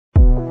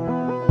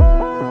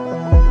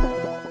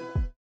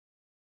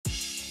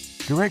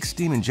Direct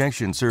steam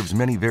injection serves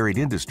many varied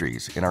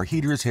industries, and our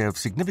heaters have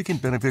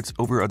significant benefits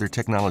over other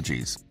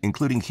technologies,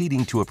 including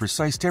heating to a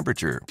precise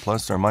temperature,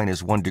 plus or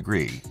minus 1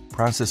 degree,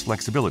 process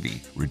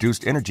flexibility,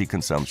 reduced energy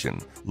consumption,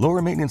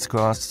 lower maintenance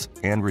costs,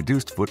 and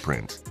reduced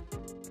footprint.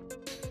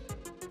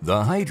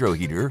 The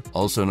Hydroheater,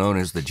 also known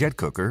as the jet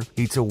cooker,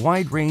 heats a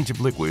wide range of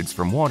liquids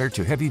from water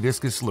to heavy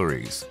viscous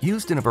slurries.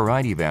 Used in a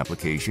variety of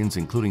applications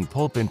including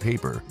pulp and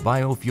paper,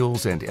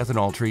 biofuels and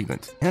ethanol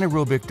treatment,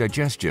 anaerobic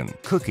digestion,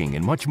 cooking,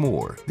 and much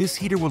more, this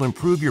heater will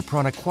improve your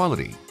product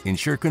quality,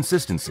 ensure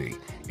consistency,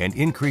 and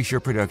increase your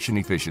production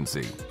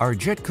efficiency. Our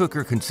jet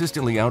cooker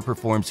consistently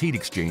outperforms heat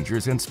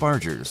exchangers and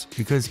spargers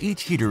because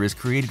each heater is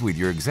created with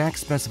your exact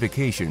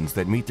specifications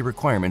that meet the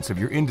requirements of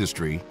your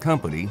industry,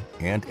 company,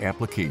 and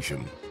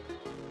application.